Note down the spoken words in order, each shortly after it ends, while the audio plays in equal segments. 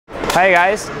Hi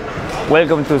guys,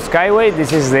 welcome to Skyway.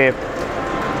 This is the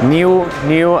new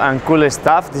and cool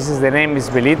stuff. The name is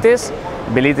Velites.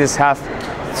 Velites have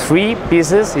three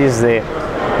pieces. Is the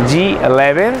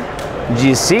G11,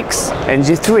 G6 and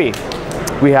G3.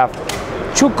 We have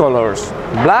two colors,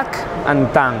 black and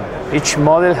tan. Each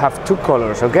model have two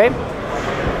colors, okay?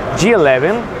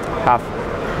 G11 have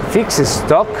fixed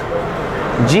stock,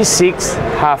 G6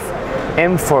 have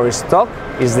M4 stock,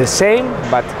 is the same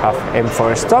but have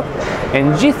M4 stock,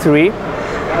 and G3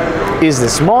 is the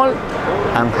small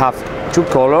and have two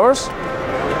colors.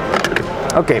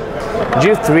 Okay,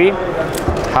 G3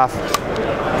 have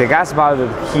the gas valve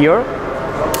here.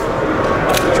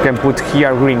 You can put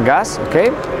here green gas, okay?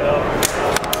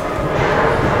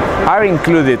 Are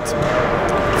included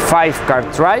 5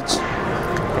 cartridges,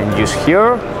 and use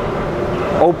here,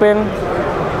 open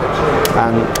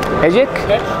and eject.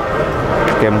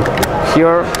 You can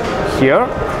here.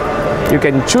 You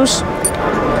can choose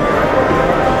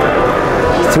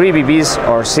 3 BBs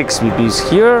or 6 BBs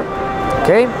here.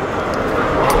 Okay.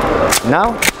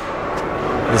 Now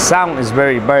the sound is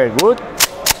very good.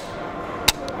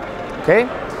 Okay.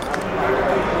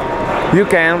 You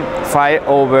can fire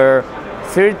over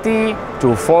 30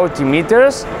 to 40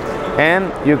 meters,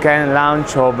 and you can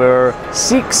launch over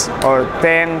 6 or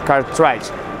 10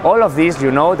 cartridges. All of these,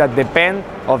 you know, that depend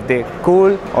of the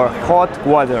cool or hot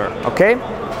water, okay?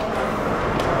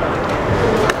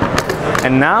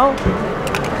 And now,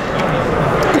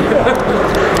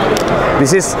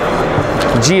 this is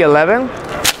G11.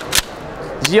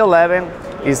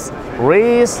 G11 is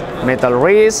wrist, metal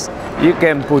wrist. You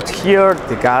can put here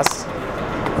the gas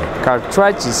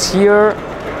cartridge is here,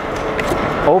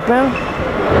 open.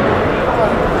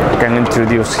 You can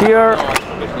introduce here,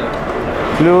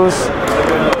 close.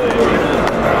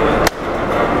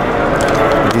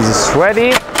 This is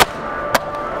ready.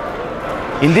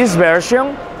 In this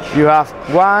version, you have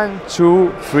 1,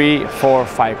 2, 3, 4,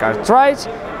 5 cartridges,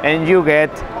 and you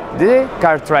get the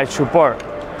cartridge support.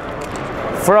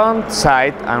 Front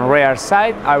side and rear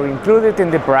side are included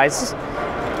in the prices.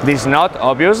 This not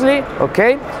obviously,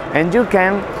 okay? And you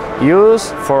can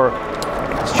use for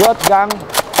shotgun,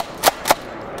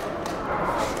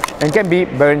 and can be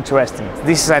very interesting.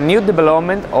 This is a new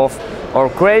development of our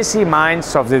crazy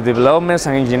minds of the developers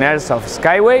and engineers of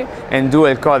Skyway and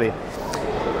dual coding.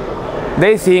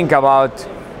 They think about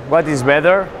what is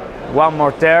better, 1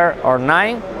 mortar or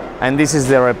 9, and this is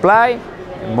the reply.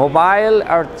 Mobile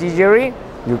artillery,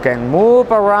 you can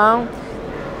move around.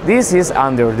 This is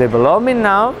under development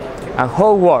now, and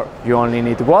how work? You only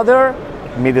need water,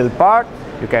 middle part,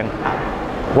 you can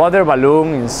water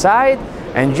balloon inside,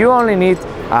 and you only need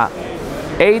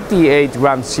 88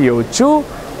 grams CO2.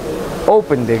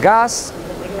 Open the gas,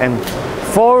 and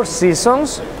 4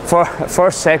 seconds,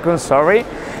 sorry,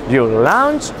 you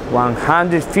launch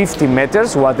 150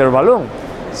 meters water balloon.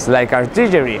 It's like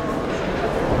artillery.